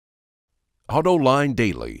Autoline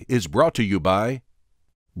Daily is brought to you by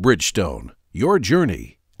Bridgestone, your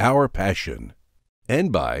journey, our passion,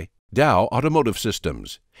 and by Dow Automotive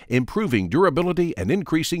Systems, improving durability and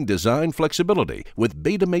increasing design flexibility with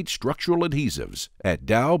Betamate structural adhesives at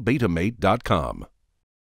dowbetamate.com.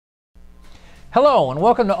 Hello and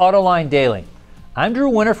welcome to Autoline Daily. I'm Drew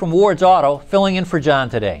Winter from Ward's Auto, filling in for John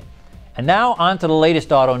today. And now on to the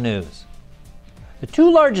latest auto news. The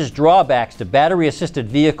two largest drawbacks to battery-assisted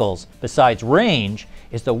vehicles, besides range,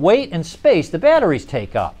 is the weight and space the batteries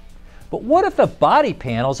take up. But what if the body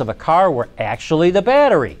panels of a car were actually the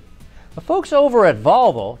battery? The folks over at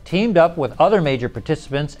Volvo teamed up with other major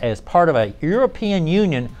participants as part of a European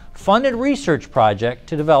Union-funded research project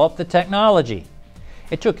to develop the technology.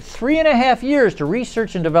 It took 3.5 years to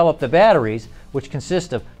research and develop the batteries, which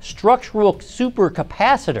consist of structural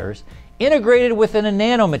supercapacitors integrated within a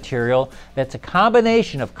nanomaterial that's a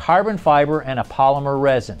combination of carbon fiber and a polymer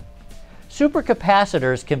resin.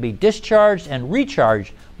 Supercapacitors can be discharged and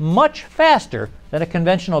recharged much faster than a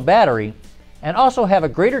conventional battery and also have a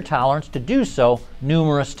greater tolerance to do so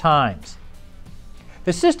numerous times.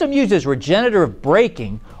 The system uses regenerative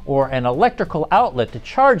braking or an electrical outlet to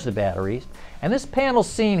charge the batteries, and this panel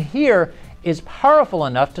seen here is powerful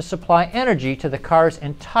enough to supply energy to the car's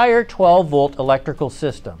entire 12-volt electrical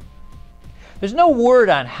system. There's no word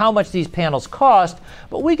on how much these panels cost,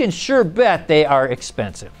 but we can sure bet they are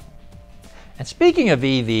expensive. And speaking of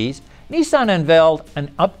EVs, Nissan unveiled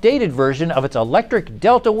an updated version of its electric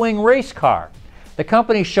DeltaWing race car. The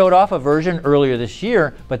company showed off a version earlier this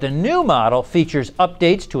year, but the new model features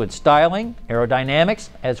updates to its styling, aerodynamics,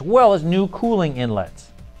 as well as new cooling inlets.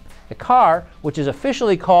 The car, which is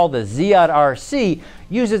officially called the Ziyad RC,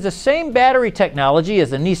 uses the same battery technology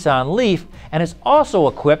as the Nissan Leaf and is also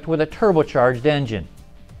equipped with a turbocharged engine.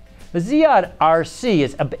 The Ziyad RC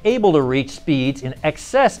is able to reach speeds in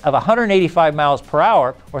excess of 185 miles per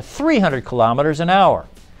hour or 300 kilometers an hour.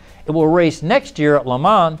 It will race next year at Le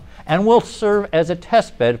Mans and will serve as a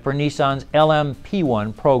testbed for Nissan's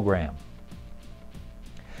LMP1 program.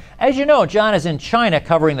 As you know, John is in China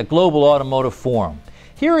covering the Global Automotive Forum.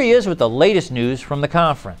 Here he is with the latest news from the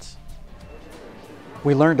conference.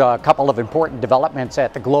 We learned a couple of important developments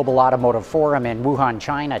at the Global Automotive Forum in Wuhan,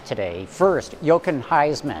 China today. First, Jochen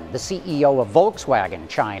Heisman, the CEO of Volkswagen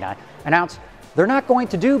China, announced they're not going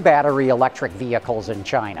to do battery electric vehicles in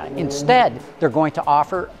China. Instead, they're going to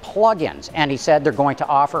offer plug-ins. And he said they're going to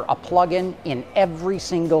offer a plug-in in every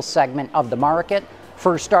single segment of the market,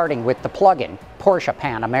 first starting with the plug-in Porsche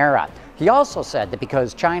Panamera. He also said that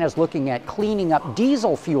because China's looking at cleaning up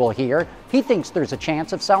diesel fuel here, he thinks there's a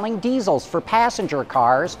chance of selling diesels for passenger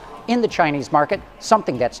cars in the Chinese market,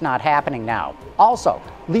 something that's not happening now. Also,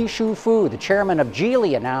 Li Shufu, the chairman of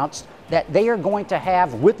Geely, announced that they are going to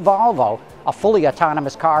have, with Volvo, a fully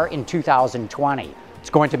autonomous car in 2020.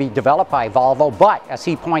 It's going to be developed by Volvo, but as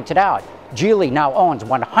he pointed out, Geely now owns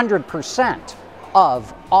 100%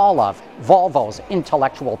 of all of Volvo's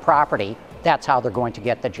intellectual property. That's how they're going to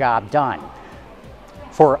get the job done.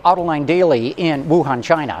 For Autoline Daily in Wuhan,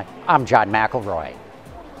 China, I'm John McElroy.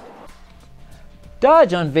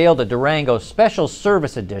 Dodge unveiled the Durango Special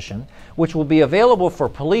Service Edition, which will be available for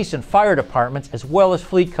police and fire departments as well as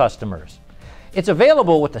fleet customers. It's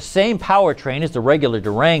available with the same powertrain as the regular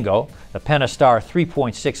Durango, the Pentastar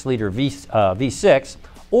 3.6-liter V6,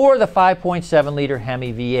 or the 5.7-liter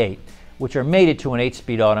Hemi V8, which are mated to an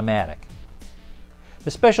 8-speed automatic. The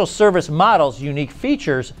Special Service model's unique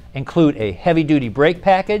features include a heavy-duty brake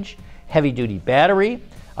package, heavy-duty battery,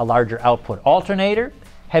 a larger output alternator,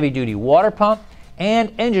 heavy-duty water pump,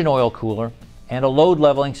 and engine oil cooler, and a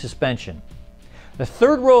load-leveling suspension. The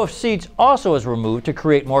third row of seats also is removed to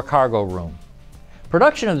create more cargo room.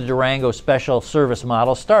 Production of the Durango Special Service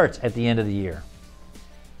model starts at the end of the year.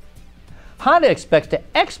 Honda expects to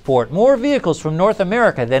export more vehicles from North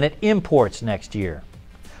America than it imports next year.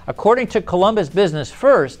 According to Columbus Business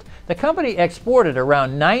First, the company exported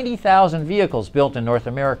around 90,000 vehicles built in North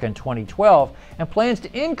America in 2012 and plans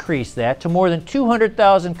to increase that to more than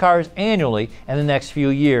 200,000 cars annually in the next few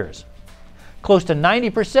years. Close to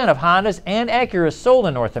 90% of Hondas and Acuras sold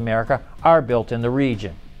in North America are built in the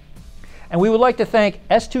region. And we would like to thank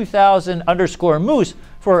S2000_Moose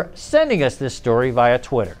for sending us this story via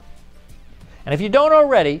Twitter. And if you don't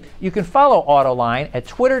already, you can follow Autoline at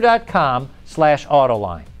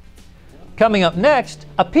twitter.com/Autoline. Coming up next,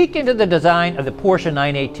 a peek into the design of the Porsche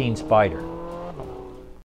 918 Spyder.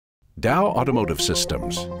 Dow Automotive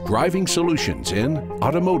Systems, driving solutions in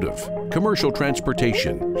automotive, commercial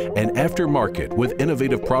transportation, and aftermarket with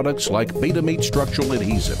innovative products like Betamate structural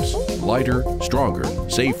adhesives. Lighter, stronger,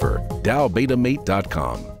 safer.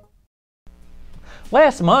 DowBetamate.com.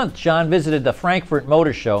 Last month, John visited the Frankfurt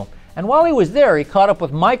Motor Show, and while he was there, he caught up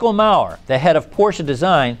with Michael Maurer, the head of Porsche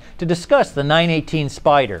Design, to discuss the 918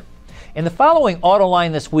 Spyder. In the following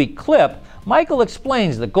Autoline This Week clip, Michael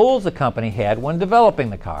explains the goals the company had when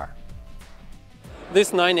developing the car.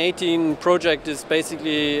 This 918 project is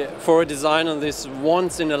basically, for a designer, this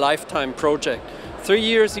once-in-a-lifetime project. 3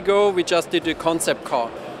 years ago, we just did a concept car.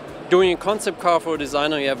 Doing a concept car for a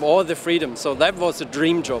designer, you have all the freedom, so that was a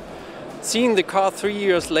dream job. Seeing the car 3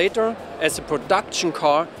 years later as a production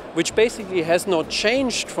car, which basically has not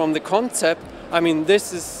changed from the concept, I mean,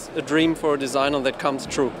 this is a dream for a designer that comes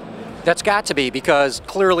true. That's got to be, because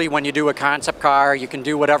clearly when you do a concept car, you can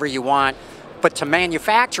do whatever you want. But to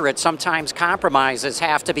manufacture it, sometimes compromises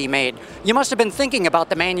have to be made. You must have been thinking about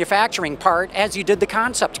the manufacturing part as you did the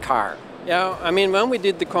concept car. Yeah, I mean, when we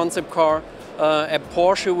did the concept car at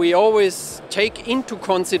Porsche, we always take into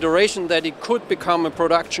consideration that it could become a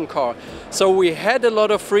production car. So we had a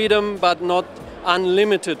lot of freedom, but not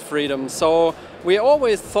unlimited freedom. So we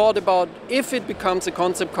always thought about, if it becomes a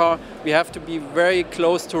concept car, we have to be very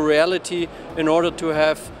close to reality in order to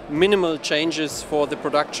have minimal changes for the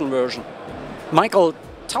production version. Michael,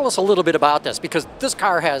 tell us a little bit about this, because this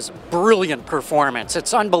car has brilliant performance.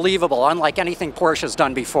 It's unbelievable, unlike anything Porsche's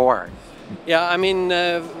done before. Yeah, I mean,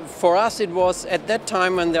 for us it was at that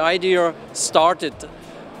time when the idea started,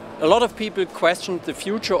 a lot of people questioned the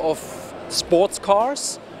future of sports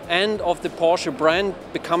cars and of the Porsche brand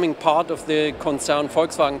becoming part of the concern,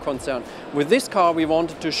 Volkswagen concern. With this car we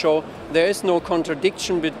wanted to show there is no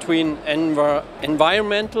contradiction between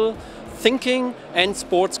environmental thinking and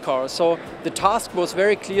sports cars. So the task was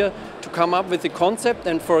very clear to come up with the concept,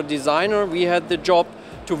 and for a designer we had the job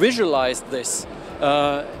to visualize this,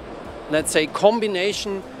 let's say,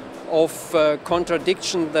 combination of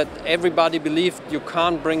contradiction that everybody believed you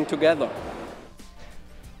can't bring together.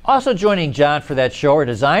 Also joining John for that show are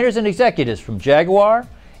designers and executives from Jaguar,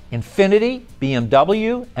 Infiniti,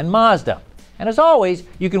 BMW, and Mazda. And as always,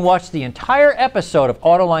 you can watch the entire episode of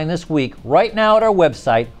Autoline This Week right now at our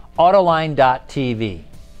website, Autoline.tv.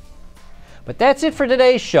 But that's it for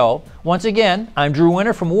today's show. Once again, I'm Drew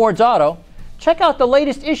Winter from Ward's Auto. Check out the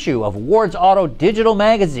latest issue of Ward's Auto Digital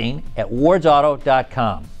Magazine at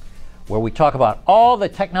wardsauto.com, where we talk about all the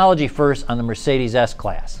technology firsts on the Mercedes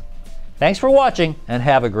S-Class. Thanks for watching, and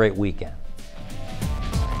have a great weekend.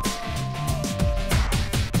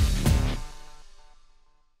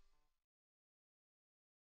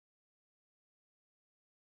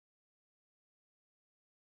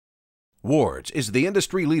 Ward's is the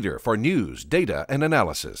industry leader for news, data, and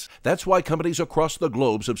analysis. That's why companies across the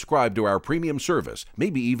globe subscribe to our premium service,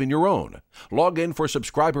 maybe even your own. Log in for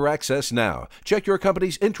subscriber access now, check your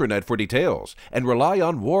company's intranet for details, and rely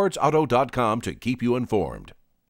on wardsauto.com to keep you informed.